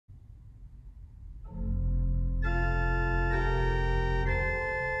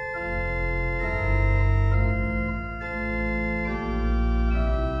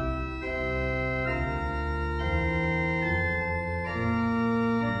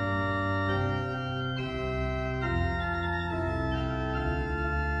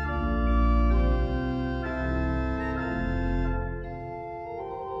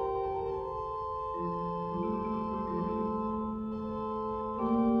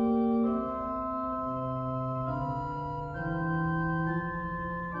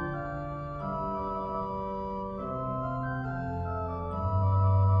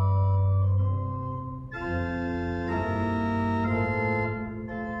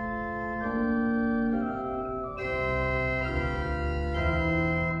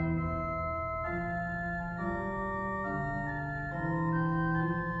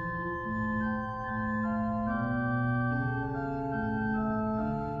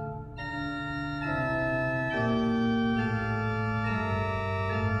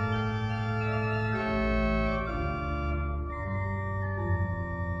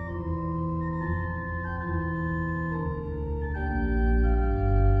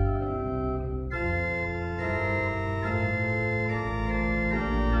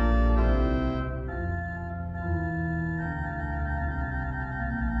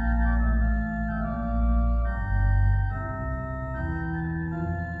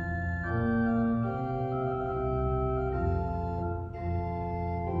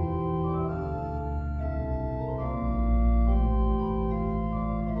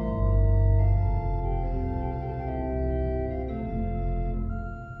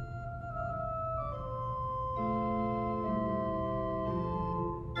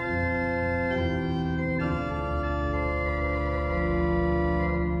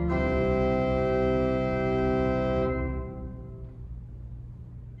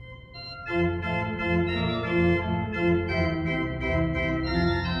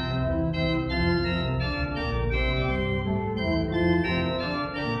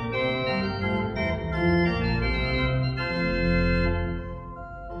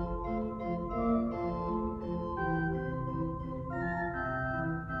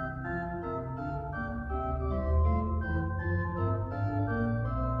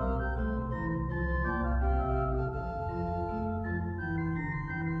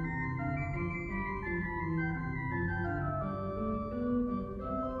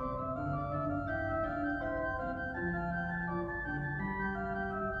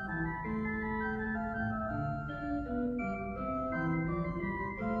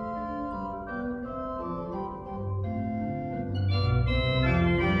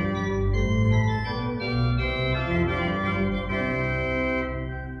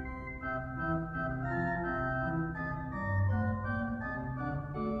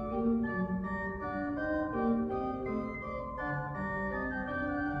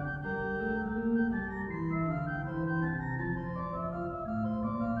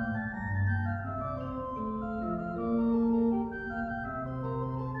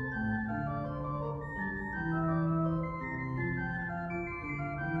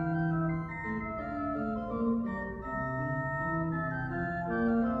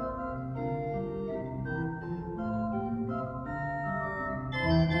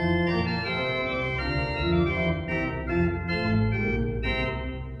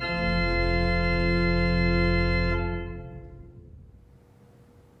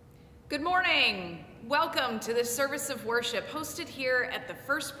Welcome to this service of worship hosted here at the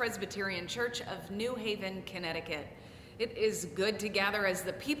First Presbyterian Church of New Haven, Connecticut. It is good to gather as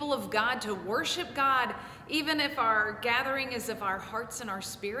the people of God to worship God, even if our gathering is of our hearts and our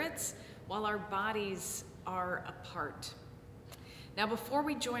spirits, while our bodies are apart. Now, before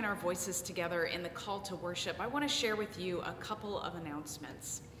we join our voices together in the call to worship, I want to share with you a couple of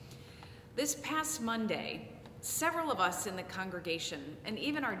announcements. This past Monday, several of us in the congregation, and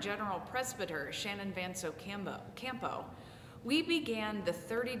even our general presbyter, Shannon Vanso Campo, we began the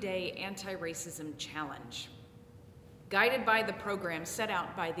 30-day anti-racism challenge. Guided by the program set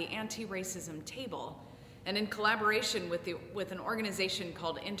out by the Anti-Racism Table, and in collaboration with an organization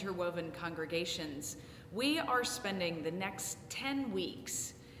called Interwoven Congregations, we are spending the next 10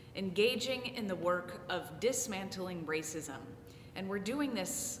 weeks engaging in the work of dismantling racism. And we're doing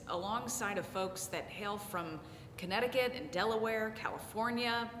this alongside of folks that hail from Connecticut and Delaware,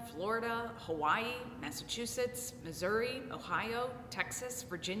 California, Florida, Hawaii, Massachusetts, Missouri, Ohio, Texas,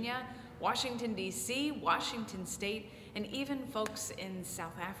 Virginia, Washington, D.C., Washington State, and even folks in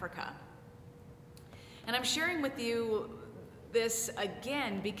South Africa. And I'm sharing with you this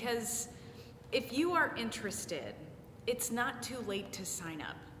again because if you are interested, it's not too late to sign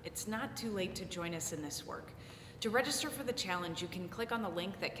up. It's not too late to join us in this work. To register for the challenge, you can click on the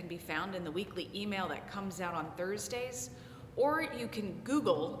link that can be found in the weekly email that comes out on Thursdays, or you can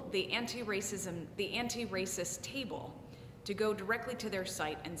Google the anti-racist table to go directly to their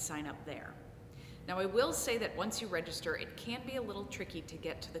site and sign up there. Now, I will say that once you register, it can be a little tricky to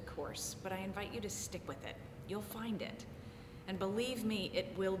get to the course, but I invite you to stick with it. You'll find it. And believe me,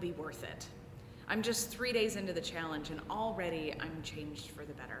 it will be worth it. I'm just 3 days into the challenge, and already I'm changed for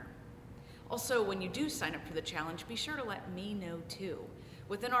the better. Also, when you do sign up for the challenge, be sure to let me know too.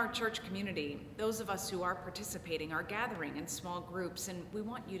 Within our church community, those of us who are participating are gathering in small groups, and we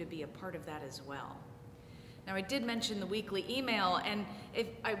want you to be a part of that as well. Now, I did mention the weekly email, and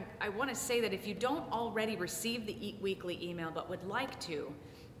I want to say that if you don't already receive the weekly email but would like to,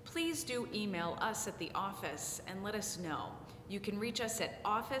 please do email us at the office and let us know. You can reach us at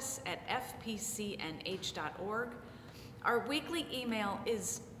office@fpcnh.org. Our weekly email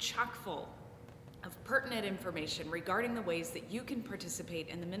is chock full of pertinent information regarding the ways that you can participate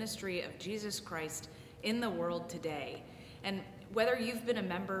in the ministry of Jesus Christ in the world today. And whether you've been a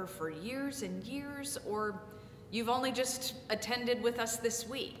member for years and years, or you've only just attended with us this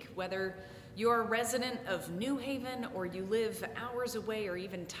week, whether you're a resident of New Haven or you live hours away or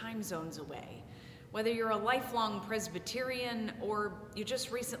even time zones away, whether you're a lifelong Presbyterian or you just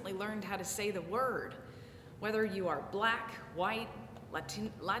recently learned how to say the word, whether you are Black, white,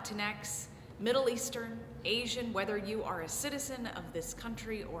 Latinx, Middle Eastern, Asian, whether you are a citizen of this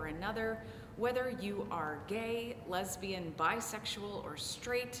country or another, whether you are gay, lesbian, bisexual, or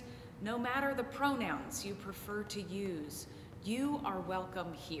straight, no matter the pronouns you prefer to use, you are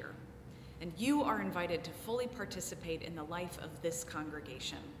welcome here. And you are invited to fully participate in the life of this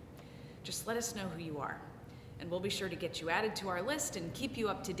congregation. Just let us know who you are, and we'll be sure to get you added to our list and keep you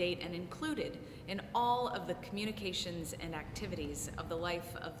up to date and included in all of the communications and activities of the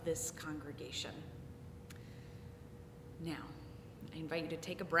life of this congregation. Now, I invite you to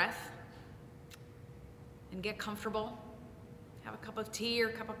take a breath and get comfortable. Have a cup of tea or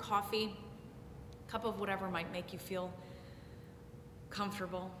a cup of coffee, a cup of whatever might make you feel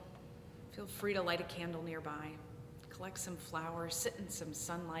comfortable. Feel free to light a candle nearby, collect some flowers, sit in some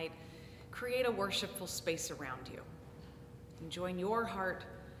sunlight, create a worshipful space around you, and join your heart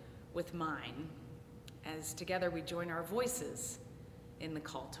with mine as together we join our voices in the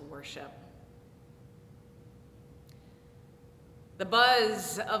call to worship. The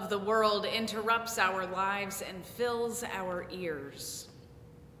buzz of the world interrupts our lives and fills our ears.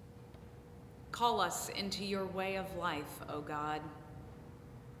 Call us into your way of life, O God.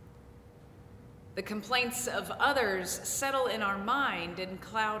 The complaints of others settle in our mind and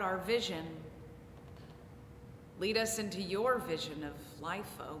cloud our vision. Lead us into your vision of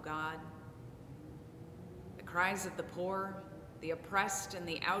life, O God. The cries of the poor, the oppressed, and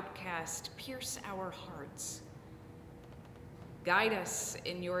the outcast pierce our hearts. Guide us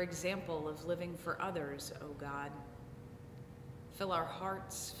in your example of living for others, O God. Fill our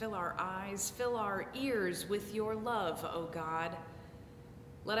hearts, fill our eyes, fill our ears with your love, O God.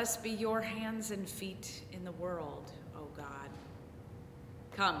 Let us be your hands and feet in the world, O God.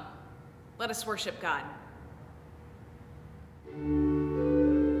 Come, let us worship God.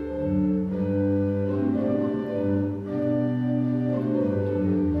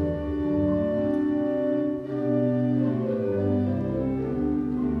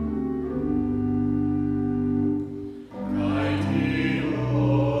 Mighty,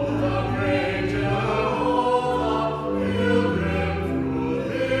 O the great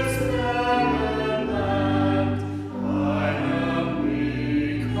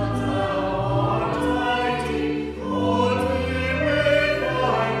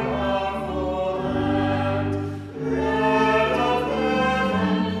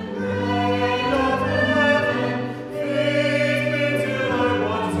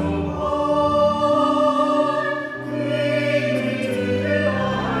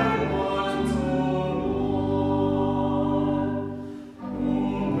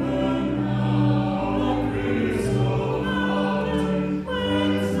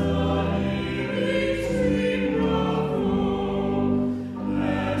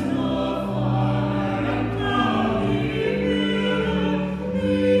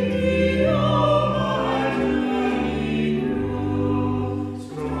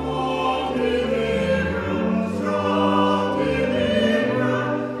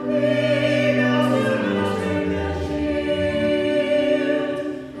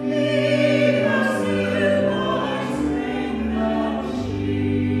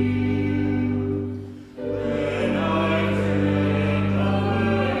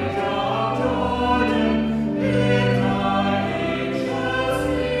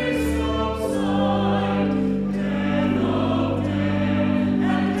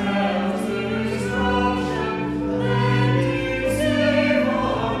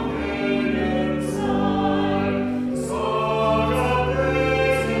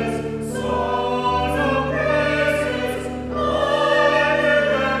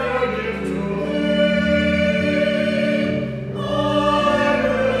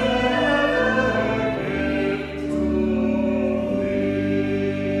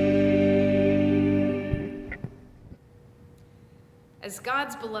As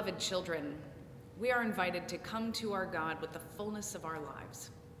God's beloved children, we are invited to come to our God with the fullness of our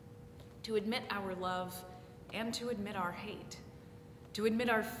lives, to admit our love and to admit our hate, to admit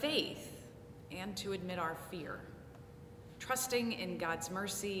our faith and to admit our fear, trusting in God's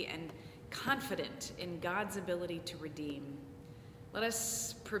mercy and confident in God's ability to redeem. Let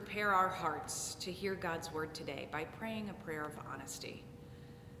us prepare our hearts to hear God's word today by praying a prayer of honesty.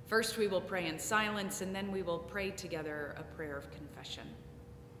 First, we will pray in silence, and then we will pray together a prayer of confession.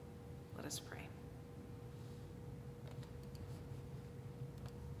 Let us pray.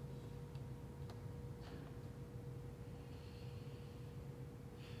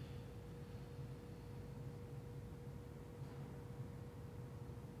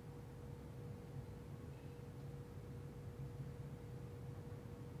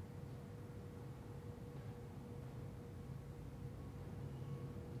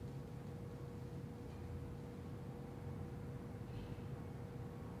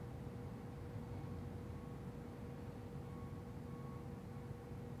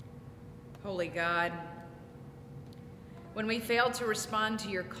 Holy God, when we fail to respond to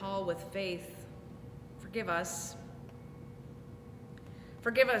your call with faith, forgive us.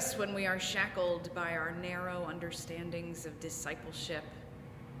 Forgive us when we are shackled by our narrow understandings of discipleship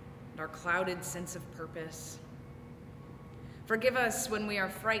and our clouded sense of purpose. Forgive us when we are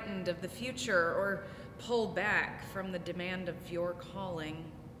frightened of the future or pull back from the demand of your calling.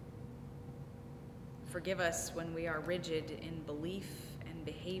 Forgive us when we are rigid in belief and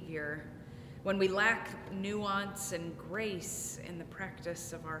behavior, when we lack nuance and grace in the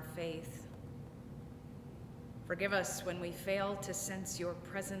practice of our faith. Forgive us when we fail to sense your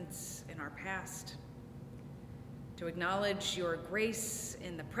presence in our past, to acknowledge your grace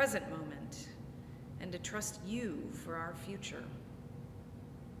in the present moment, and to trust you for our future.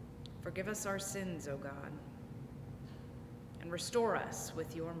 Forgive us our sins, O God, and restore us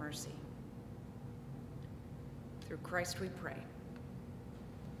with your mercy. Through Christ we pray.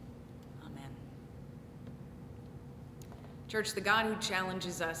 Church, the God who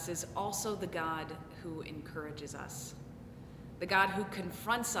challenges us is also the God who encourages us. The God who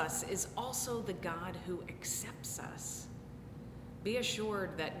confronts us is also the God who accepts us. Be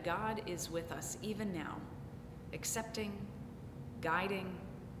assured that God is with us even now, accepting, guiding,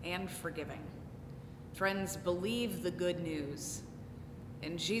 and forgiving. Friends, believe the good news.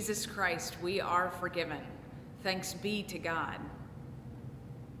 In Jesus Christ, we are forgiven. Thanks be to God.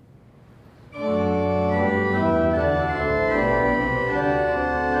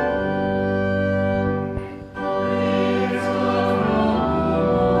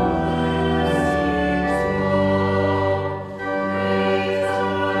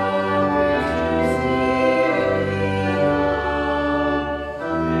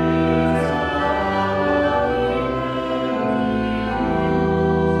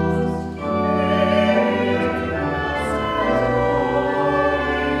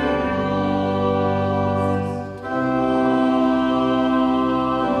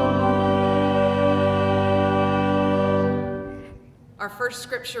 First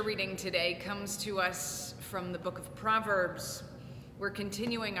scripture reading today comes to us from the book of Proverbs. We're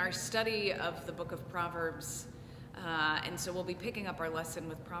continuing our study of the book of Proverbs, and so we'll be picking up our lesson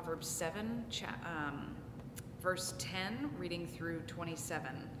with Proverbs 7, verse 10, reading through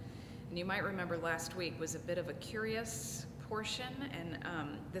 27. And you might remember last week was a bit of a curious portion,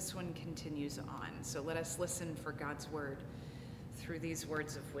 and this one continues on. So let us listen for God's word through these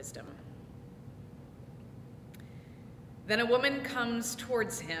words of wisdom. Then a woman comes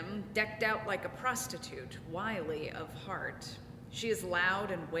towards him, decked out like a prostitute, wily of heart. She is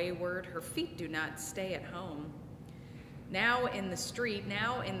loud and wayward, her feet do not stay at home. Now in the street,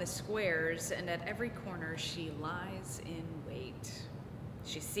 now in the squares, and at every corner she lies in wait.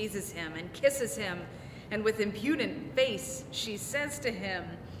 She seizes him and kisses him, and with impudent face she says to him,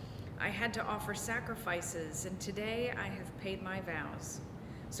 I had to offer sacrifices, and today I have paid my vows.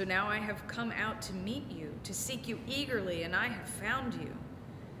 So now I have come out to meet you, to seek you eagerly, and I have found you.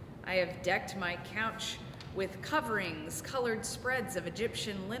 I have decked my couch with coverings, colored spreads of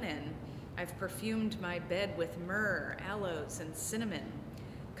Egyptian linen. I've perfumed my bed with myrrh, aloes, and cinnamon.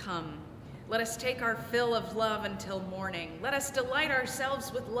 Come, let us take our fill of love until morning. Let us delight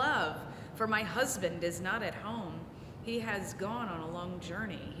ourselves with love, for my husband is not at home. He has gone on a long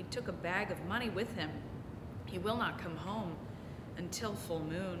journey. He took a bag of money with him. He will not come home until full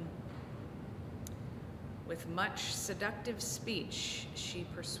moon. With much seductive speech, she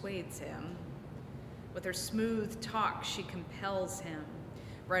persuades him. With her smooth talk, she compels him.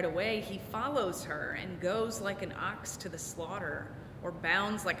 Right away, he follows her and goes like an ox to the slaughter, or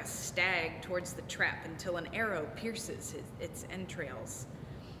bounds like a stag towards the trap until an arrow pierces its entrails.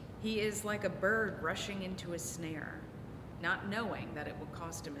 He is like a bird rushing into a snare, not knowing that it will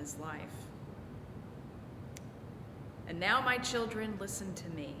cost him his life. And now, my children, listen to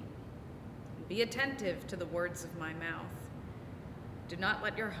me, and be attentive to the words of my mouth. Do not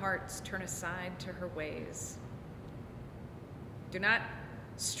let your hearts turn aside to her ways. Do not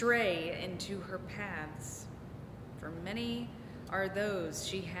stray into her paths, for many are those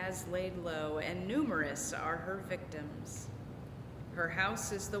she has laid low, and numerous are her victims. Her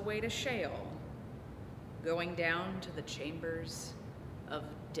house is the way to Sheol, going down to the chambers of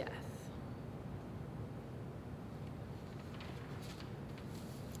death.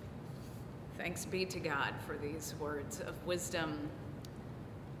 Thanks be to God for these words of wisdom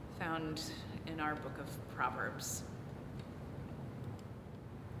found in our book of Proverbs.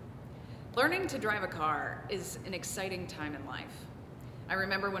 Learning to drive a car is an exciting time in life. I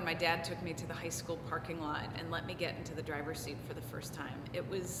remember when my dad took me to the high school parking lot and let me get into the driver's seat for the first time. It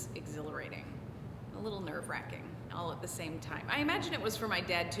was exhilarating, a little nerve-wracking, all at the same time. I imagine it was for my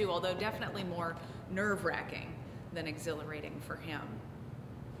dad too, although definitely more nerve-wracking than exhilarating for him.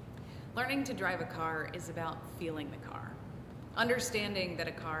 Learning to drive a car is about feeling the car, understanding that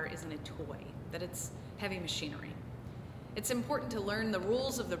a car isn't a toy, that it's heavy machinery. It's important to learn the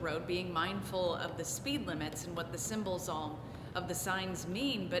rules of the road, being mindful of the speed limits and what the symbols all of the signs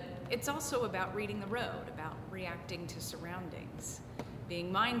mean, but it's also about reading the road, about reacting to surroundings,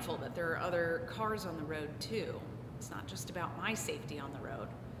 being mindful that there are other cars on the road too. It's not just about my safety on the road,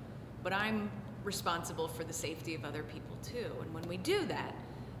 but I'm responsible for the safety of other people too. And when we do that,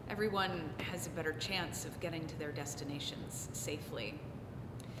 everyone has a better chance of getting to their destinations safely.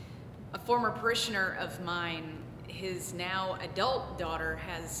 A former parishioner of mine, his now adult daughter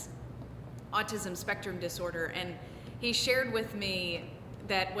has autism spectrum disorder, and he shared with me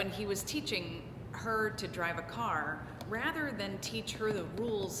that when he was teaching her to drive a car, rather than teach her the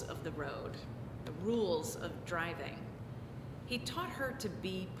rules of the road, the rules of driving, he taught her to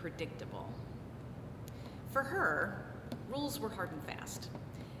be predictable. For her, rules were hard and fast.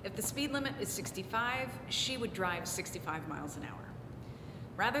 If the speed limit is 65, she would drive 65 miles an hour.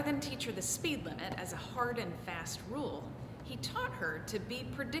 Rather than teach her the speed limit as a hard and fast rule, he taught her to be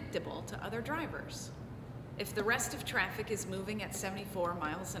predictable to other drivers. If the rest of traffic is moving at 74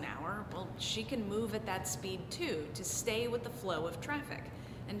 miles an hour, well, she can move at that speed too to stay with the flow of traffic,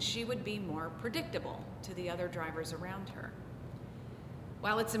 and she would be more predictable to the other drivers around her.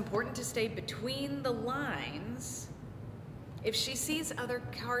 While it's important to stay between the lines, if she sees other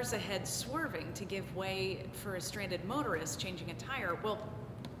cars ahead swerving to give way for a stranded motorist changing a tire, well,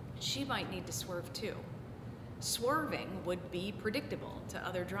 she might need to swerve too. Swerving would be predictable to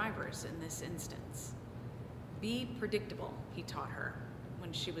other drivers in this instance. Be predictable, he taught her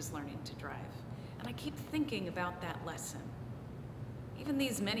when she was learning to drive. And I keep thinking about that lesson. Even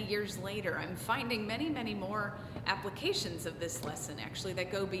these many years later, I'm finding many, many more applications of this lesson, actually,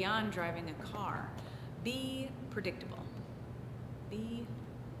 that go beyond driving a car. Be predictable. Be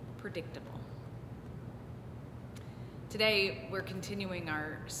predictable. Today, we're continuing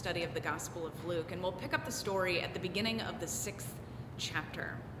our study of the Gospel of Luke, and we'll pick up the story at the beginning of the 6th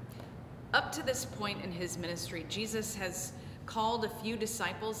chapter. Up to this point in his ministry, Jesus has called a few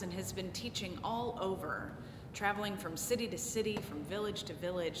disciples and has been teaching all over, traveling from city to city, from village to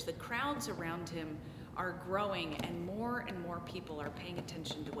village. The crowds around him are growing, and more people are paying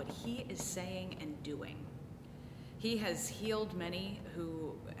attention to what he is saying and doing. He has healed many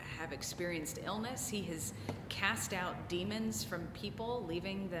who have experienced illness. He has cast out demons from people,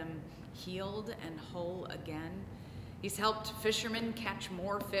 leaving them healed and whole again. He's helped fishermen catch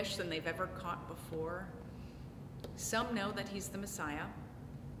more fish than they've ever caught before. Some know that he's the Messiah.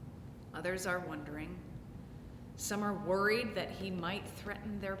 Others are wondering. Some are worried that he might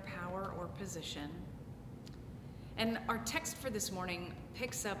threaten their power or position. And our text for this morning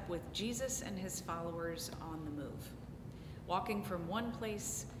picks up with Jesus and his followers on the move, walking from one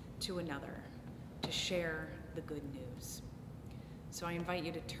place to another to share the good news. So I invite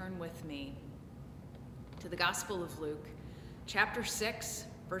you to turn with me to the Gospel of Luke, chapter 6,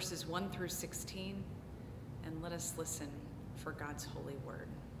 verses 1 through 16, and let us listen for God's holy word.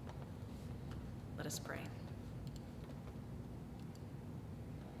 Let us pray.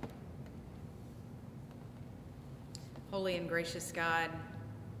 Holy and gracious God,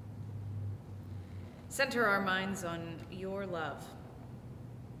 center our minds on your love.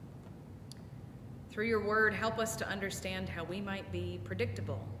 Through your word, help us to understand how we might be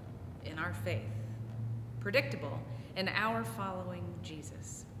predictable in our faith, predictable in our following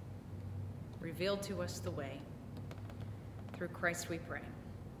Jesus. Reveal to us the way. Through Christ we pray.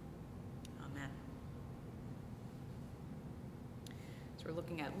 Amen. So we're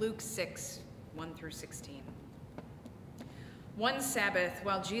looking at Luke 6, 1 through 16. One Sabbath,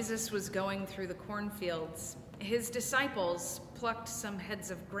 while Jesus was going through the cornfields, his disciples plucked some heads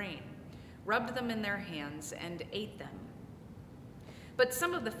of grain, rubbed them in their hands, and ate them. But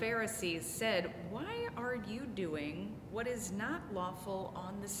some of the Pharisees said, "Why are you doing what is not lawful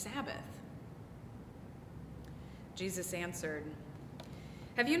on the Sabbath?" Jesus answered,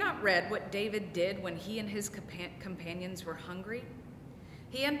 "Have you not read what David did when he and his companions were hungry?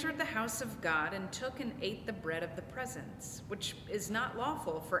 He entered the house of God and took and ate the bread of the presence, which is not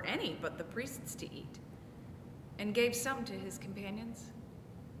lawful for any but the priests to eat, and gave some to his companions."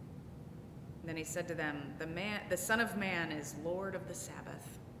 Then he said to them, the Son of Man is Lord of the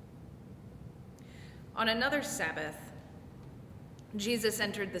Sabbath. On another Sabbath, Jesus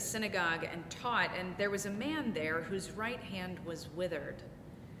entered the synagogue and taught, and there was a man there whose right hand was withered.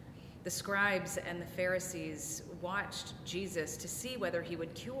 The scribes and the Pharisees watched Jesus to see whether he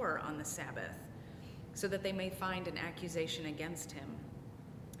would cure on the Sabbath, so that they may find an accusation against him.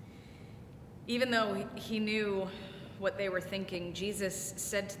 Even though he knew what they were thinking, Jesus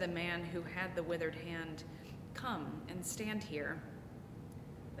said to the man who had the withered hand, "Come and stand here."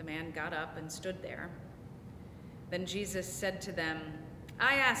 The man got up and stood there. Then Jesus said to them,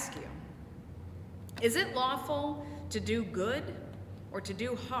 "I ask you, is it lawful to do good or to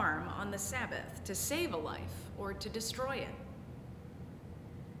do harm on the Sabbath, to save a life or to destroy it?"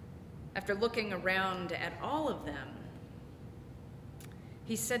 After looking around at all of them,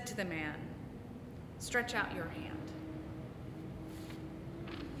 he said to the man, "Stretch out your hand."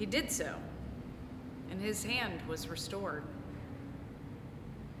 He did so, and his hand was restored.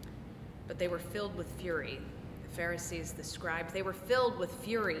 But they were filled with fury. The Pharisees, the scribes, they were filled with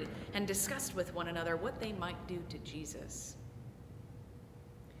fury and discussed with one another what they might do to Jesus.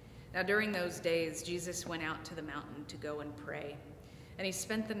 Now during those days, Jesus went out to the mountain to go and pray, and he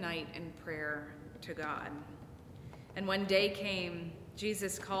spent the night in prayer to God. And when day came,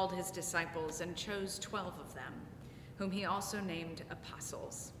 Jesus called his disciples and chose 12 of them, whom he also named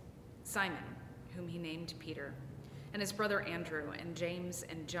apostles: Simon, whom he named Peter, and his brother Andrew, and James,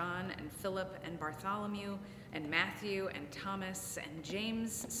 and John, and Philip, and Bartholomew, and Matthew, and Thomas, and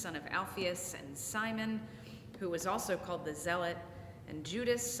James, son of Alphaeus, and Simon, who was also called the Zealot, and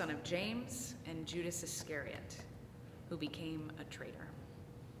Judas, son of James, and Judas Iscariot, who became a traitor.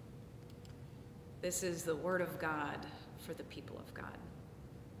 This is the word of God for the people of God.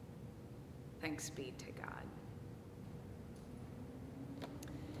 Thanks be to God.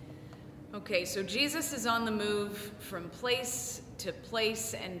 Okay, so Jesus is on the move from place to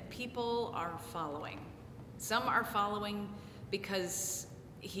place, and people are following. Some are following because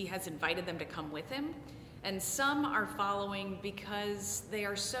he has invited them to come with him, and some are following because they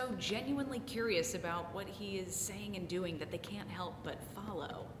are so genuinely curious about what he is saying and doing that they can't help but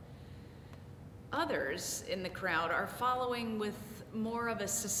follow. Others in the crowd are following with more of a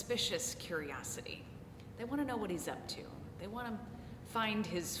suspicious curiosity. They want to know what he's up to. They want to find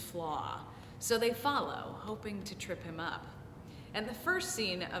his flaw. So they follow, hoping to trip him up. And the first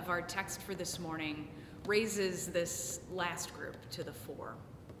scene of our text for this morning raises this last group to the fore.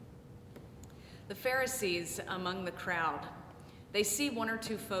 The Pharisees among the crowd, they see one or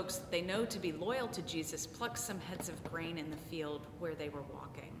two folks that they know to be loyal to Jesus pluck some heads of grain in the field where they were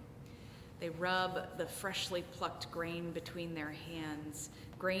walking. They rub the freshly plucked grain between their hands.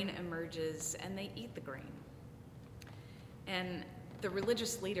 Grain emerges, and they eat the grain. And the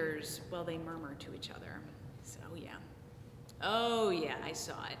religious leaders, well, they murmur to each other. So, oh yeah, I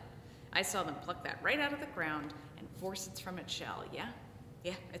saw it. I saw them pluck that right out of the ground and force it from its shell.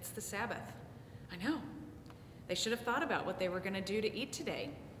 Yeah, it's the Sabbath. I know. They should have thought about what they were going to do to eat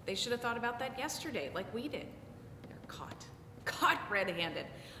today. They should have thought about that yesterday, like we did. They're caught red-handed.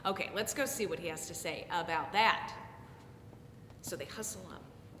 Okay, let's go see what he has to say about that. So they hustle up.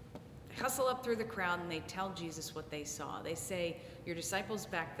 They hustle up through the crowd, and they tell Jesus what they saw. They say, "Your disciples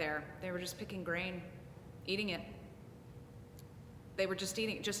back there, they were just picking grain, eating it. They were just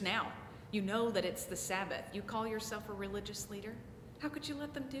eating it just now. You know that it's the Sabbath. You call yourself a religious leader? How could you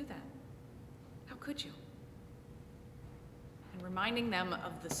let them do that? How could you?" And reminding them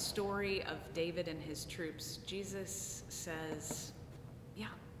of the story of David and his troops, Jesus says,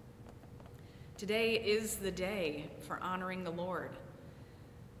 today is the day for honoring the Lord.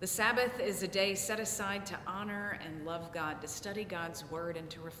 The Sabbath is a day set aside to honor and love God, to study God's word, and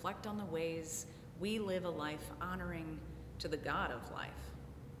to reflect on the ways we live a life honoring to the God of life.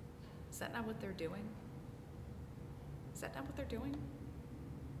 Is that not what they're doing? Is that not what they're doing?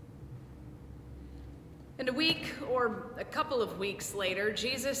 And a week or a couple of weeks later,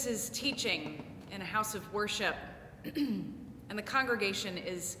 Jesus is teaching in a house of worship, and the congregation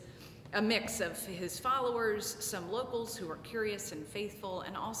is a mix of his followers, some locals who are curious and faithful,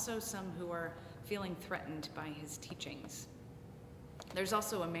 and also some who are feeling threatened by his teachings. There's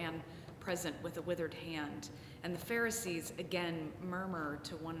also a man present with a withered hand, and the Pharisees again murmur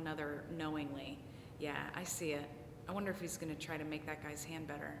to one another knowingly, "Yeah, I see it. I wonder if he's going to try to make that guy's hand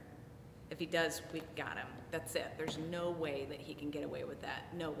better. If he does, we've got him. That's it. There's no way that he can get away with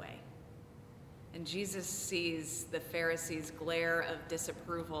that. No way." And Jesus sees the Pharisees' glare of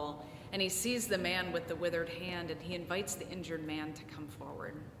disapproval, and he sees the man with the withered hand, and he invites the injured man to come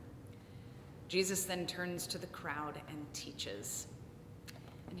forward. Jesus then turns to the crowd and teaches.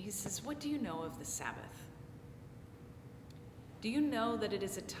 And he says, "What do you know of the Sabbath? Do you know that it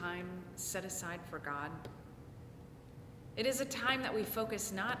is a time set aside for God? It is a time that we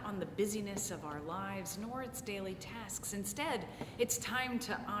focus not on the busyness of our lives, nor its daily tasks. Instead, it's time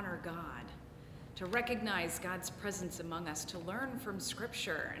to honor God, to recognize God's presence among us, to learn from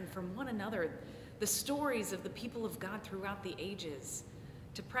Scripture and from one another the stories of the people of God throughout the ages,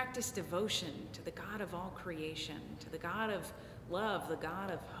 to practice devotion to the God of all creation, to the God of love, the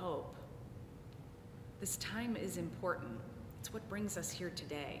God of hope. This time is important. It's what brings us here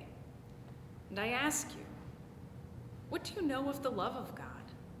today. And I ask you, what do you know of the love of God?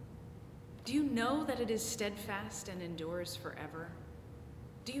 Do you know that it is steadfast and endures forever?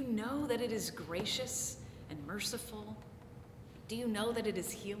 Do you know that it is gracious and merciful? Do you know that it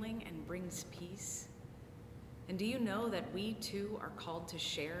is healing and brings peace? And do you know that we too are called to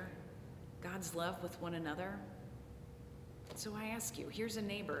share God's love with one another? So I ask you, here's a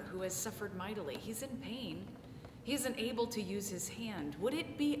neighbor who has suffered mightily. He's in pain. He isn't able to use his hand. Would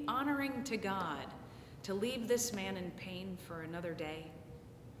it be honoring to God to leave this man in pain for another day?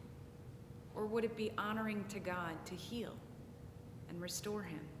 Or would it be honoring to God to heal and restore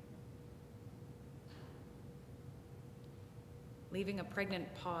him? Leaving a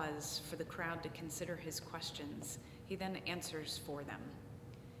pregnant pause for the crowd to consider his questions, he then answers for them.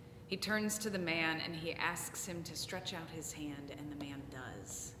 He turns to the man and he asks him to stretch out his hand, and the man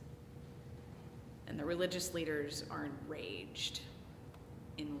does. And the religious leaders are enraged.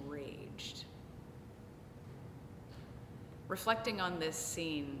 Reflecting on this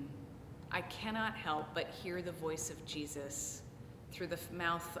scene, I cannot help but hear the voice of Jesus through the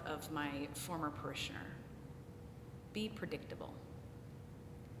mouth of my former parishioner. Be predictable.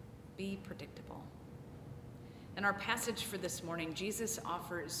 Be predictable. In our passage for this morning, Jesus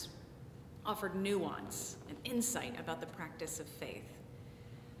offered nuance and insight about the practice of faith.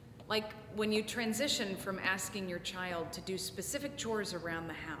 Like when you transition from asking your child to do specific chores around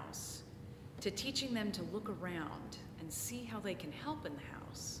the house to teaching them to look around and see how they can help in the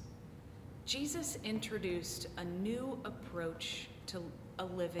house, Jesus introduced a new approach to a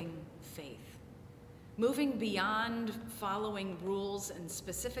living faith. Moving beyond following rules and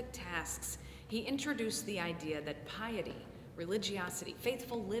specific tasks, he introduced the idea that piety, religiosity,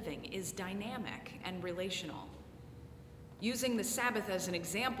 faithful living is dynamic and relational. Using the Sabbath as an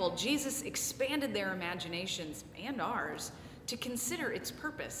example, Jesus expanded their imaginations and ours to consider its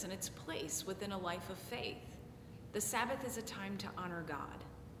purpose and its place within a life of faith. The Sabbath is a time to honor God.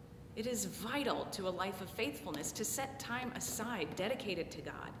 It is vital to a life of faithfulness to set time aside dedicated to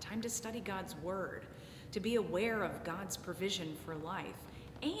God, time to study God's word, to be aware of God's provision for life.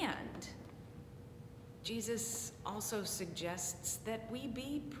 And Jesus also suggests that we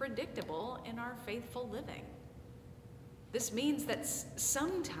be predictable in our faithful living. This means that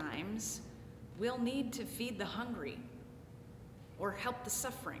sometimes we'll need to feed the hungry or help the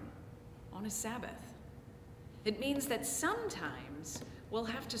suffering on a Sabbath. It means that sometimes we'll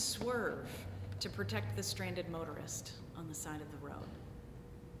have to swerve to protect the stranded motorist on the side of the road.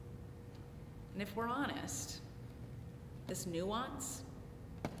 And if we're honest, this nuance,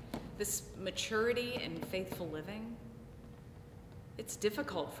 this maturity in faithful living, it's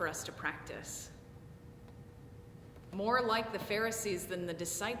difficult for us to practice. More like the Pharisees than the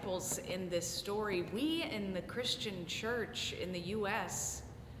disciples in this story, we in the Christian church in the U.S.,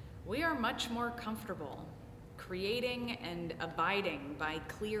 we are much more comfortable creating and abiding by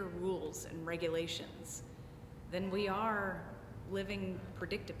clear rules and regulations than we are living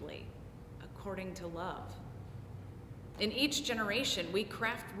predictably according to love. In each generation, we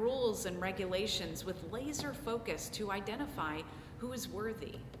craft rules and regulations with laser focus to identify who is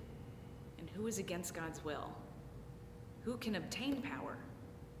worthy and who is against God's will, who can obtain power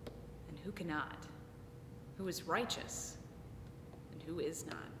and who cannot, who is righteous and who is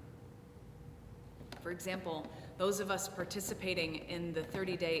not. For example, Those of us participating in the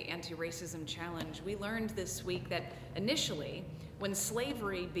 30-day anti-racism challenge, we learned this week that initially, when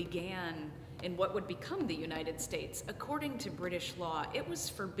slavery began in what would become the United States, according to British law, it was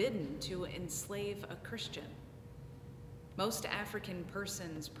forbidden to enslave a Christian. Most African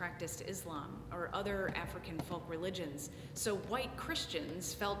persons practiced Islam or other African folk religions, so white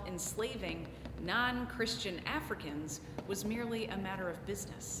Christians felt enslaving non-Christian Africans was merely a matter of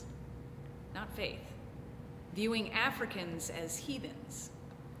business, not faith, viewing Africans as heathens,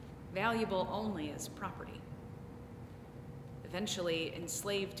 valuable only as property. Eventually,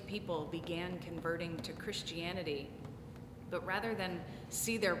 enslaved people began converting to Christianity, but rather than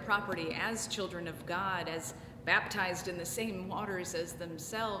see their property as children of God, as baptized in the same waters as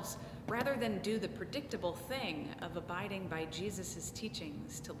themselves, rather than do the predictable thing of abiding by Jesus'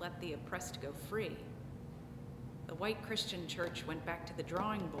 teachings to let the oppressed go free, the white Christian church went back to the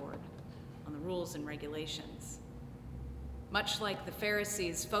drawing board on the rules and regulations. Much like the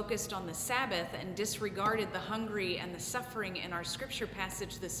Pharisees focused on the Sabbath and disregarded the hungry and the suffering in our scripture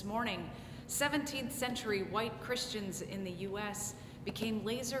passage this morning, 17th century white Christians in the U.S. became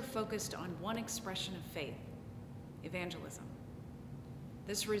laser-focused on one expression of faith: evangelism.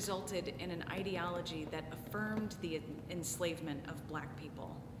 This resulted in an ideology that affirmed the enslavement of Black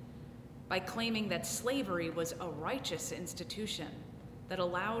people by claiming that slavery was a righteous institution that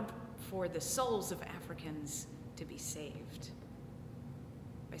allowed for the souls of Africans to be saved.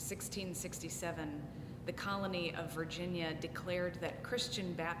 By 1667, the colony of Virginia declared that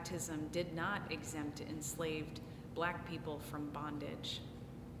Christian baptism did not exempt enslaved Black people from bondage.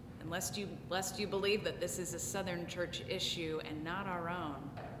 And lest you believe that this is a Southern church issue and not our own,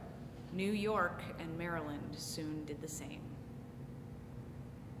 New York and Maryland soon did the same.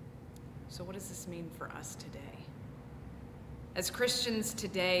 So what does this mean for us today? As Christians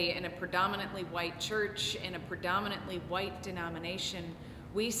today in a predominantly white church, in a predominantly white denomination,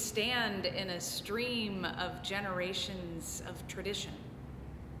 we stand in a stream of generations of tradition.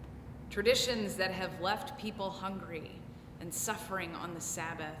 Traditions that have left people hungry and suffering on the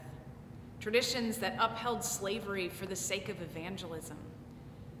Sabbath. Traditions that upheld slavery for the sake of evangelism.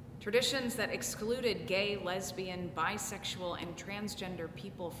 Traditions that excluded gay, lesbian, bisexual, and transgender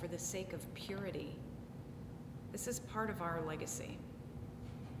people for the sake of purity. This is part of our legacy.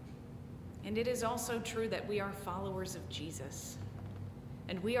 And it is also true that we are followers of Jesus,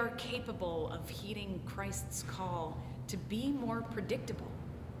 and we are capable of heeding Christ's call to be more predictable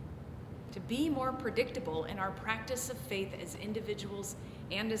in our practice of faith as individuals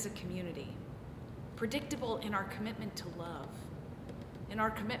and as a community, predictable in our commitment to love, in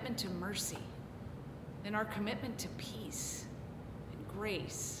our commitment to mercy, in our commitment to peace and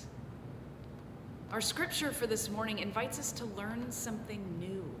grace. Our scripture for this morning invites us to learn something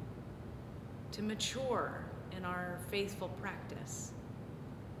new, to mature in our faithful practice.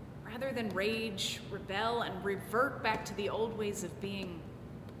 Rather than rage, rebel, and revert back to the old ways of being,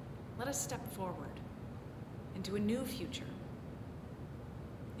 let us step forward into a new future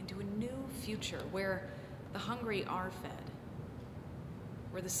where the hungry are fed,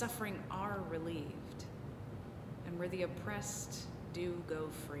 where the suffering are relieved, and where the oppressed do go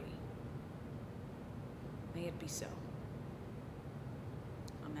free. May it be so.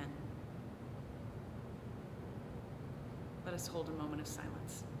 Amen. Let us hold a moment of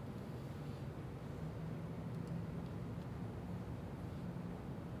silence.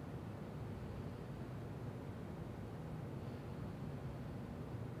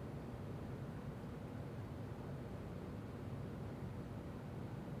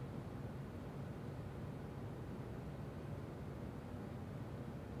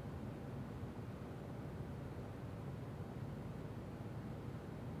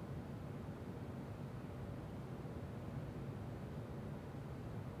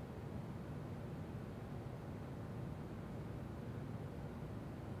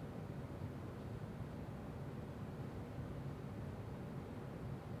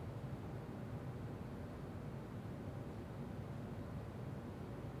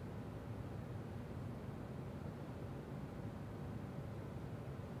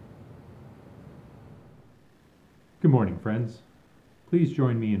 Good morning, friends. Please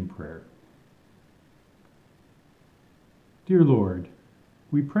join me in prayer. Dear Lord,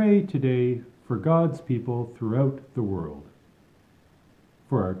 we pray today for God's people throughout the world,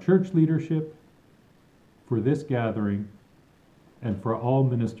 for our church leadership, for this gathering, and for all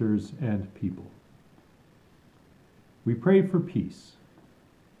ministers and people. We pray for peace,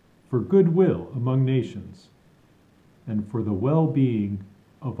 for goodwill among nations, and for the well-being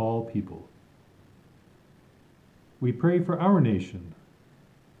of all people. We pray for our nation,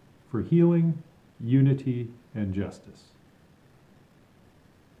 for healing unity, and justice.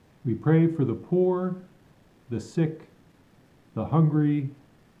 We pray for the poor, the sick, the hungry,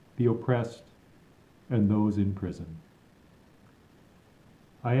 the oppressed, and those in prison.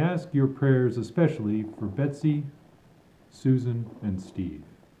 I ask your prayers especially for Betsy, Susan, and Steve,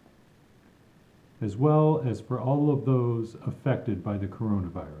 as well as for all of those affected by the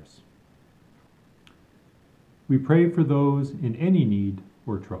coronavirus. We pray for those in any need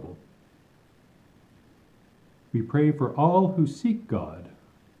or trouble. We pray for all who seek God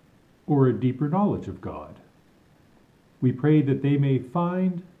or a deeper knowledge of God. We pray that they may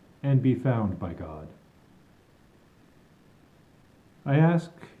find and be found by God. I ask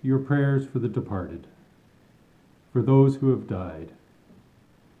your prayers for the departed, for those who have died.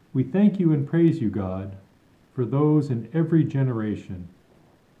 We thank you and praise you, God, for those in every generation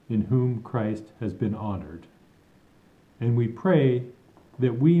in whom Christ has been honored. And we pray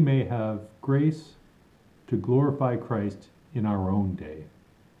that we may have grace to glorify Christ in our own day.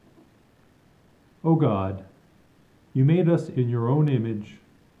 O God, you made us in your own image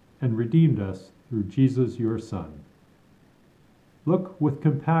and redeemed us through Jesus your Son. Look with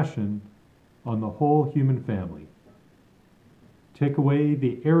compassion on the whole human family. Take away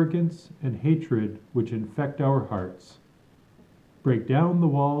the arrogance and hatred which infect our hearts. Break down the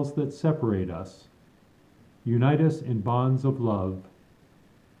walls that separate us. Unite us in bonds of love,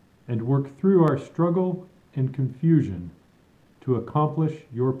 and work through our struggle and confusion to accomplish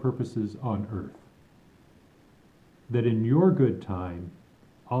your purposes on earth. That in your good time,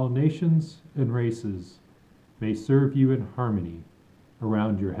 all nations and races may serve you in harmony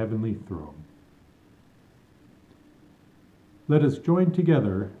around your heavenly throne. Let us join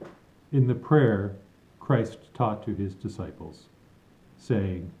together in the prayer Christ taught to his disciples,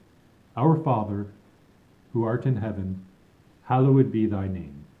 saying, Our Father, who art in heaven, hallowed be thy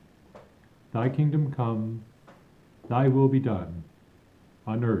name. Thy kingdom come, thy will be done,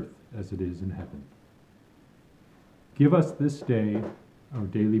 on earth as it is in heaven. Give us this day our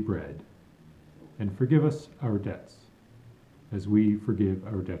daily bread, and forgive us our debts, as we forgive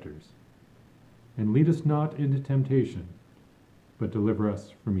our debtors. And lead us not into temptation, but deliver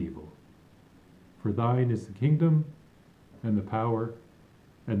us from evil. For thine is the kingdom, and the power,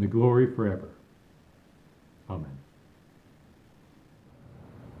 and the glory forever. Amen.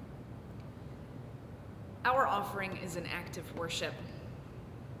 Our offering is an act of worship.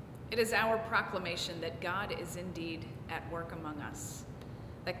 It is our proclamation that God is indeed at work among us,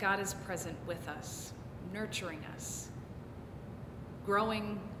 that God is present with us, nurturing us,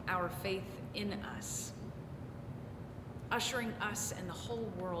 growing our faith in us, ushering us and the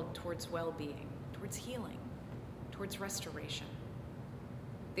whole world towards well-being, towards healing, towards restoration.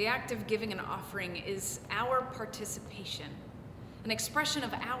 The act of giving an offering is our participation, an expression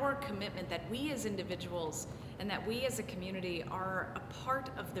of our commitment that we as individuals and that we as a community are a part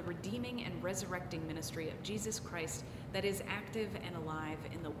of the redeeming and resurrecting ministry of Jesus Christ that is active and alive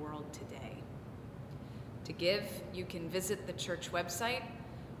in the world today. To give, you can visit the church website,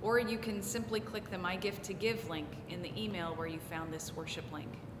 or you can simply click the My Gift to Give link in the email where you found this worship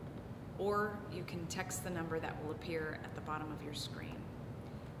link. Or you can text the number that will appear at the bottom of your screen.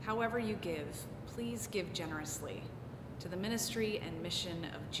 However you give, please give generously to the ministry and mission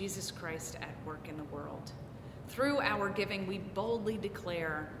of Jesus Christ at work in the world. Through our giving, we boldly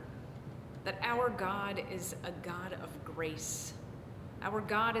declare that our God is a God of grace. Our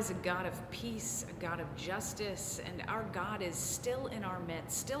God is a God of peace, a God of justice, and our God is still in our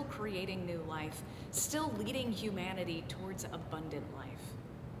midst, still creating new life, still leading humanity towards abundant life.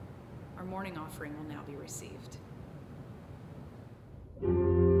 Our morning offering will now be received.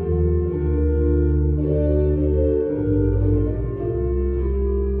 Secure,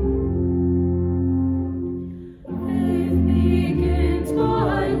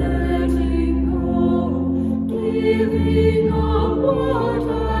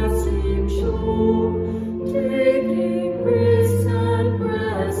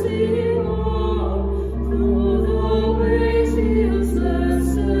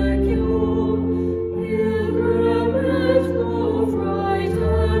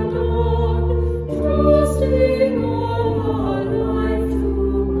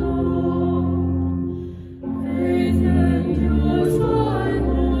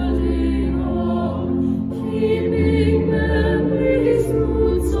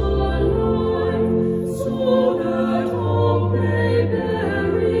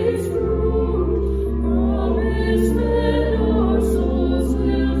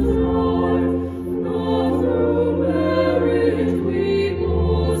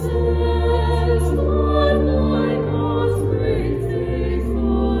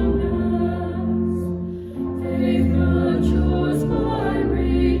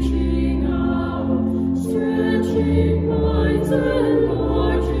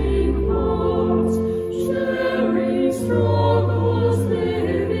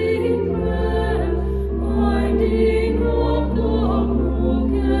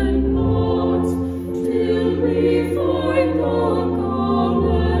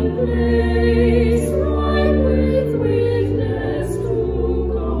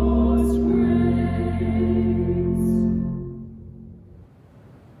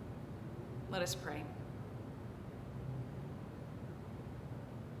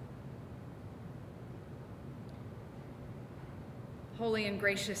 Holy and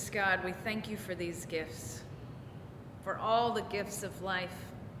gracious God, we thank you for these gifts, for all the gifts of life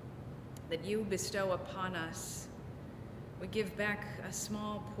that you bestow upon us. We give back a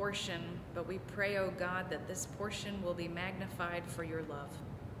small portion, but we pray, O God, that this portion will be magnified for your love.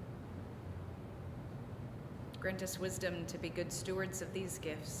 Grant us wisdom to be good stewards of these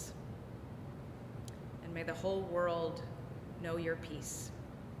gifts, and may the whole world know your peace.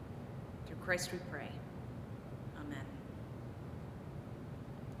 Through Christ we pray. Amen.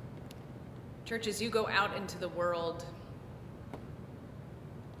 Church, as you go out into the world,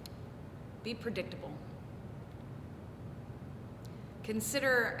 be predictable.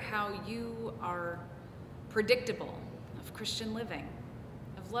 Consider how you are predictable of Christian living,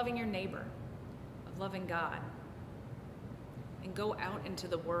 of loving your neighbor, of loving God. And go out into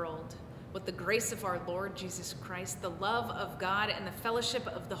the world with the grace of our Lord Jesus Christ, the love of God, and the fellowship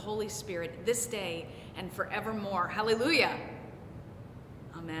of the Holy Spirit this day and forevermore. Hallelujah.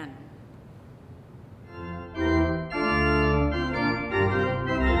 Amen.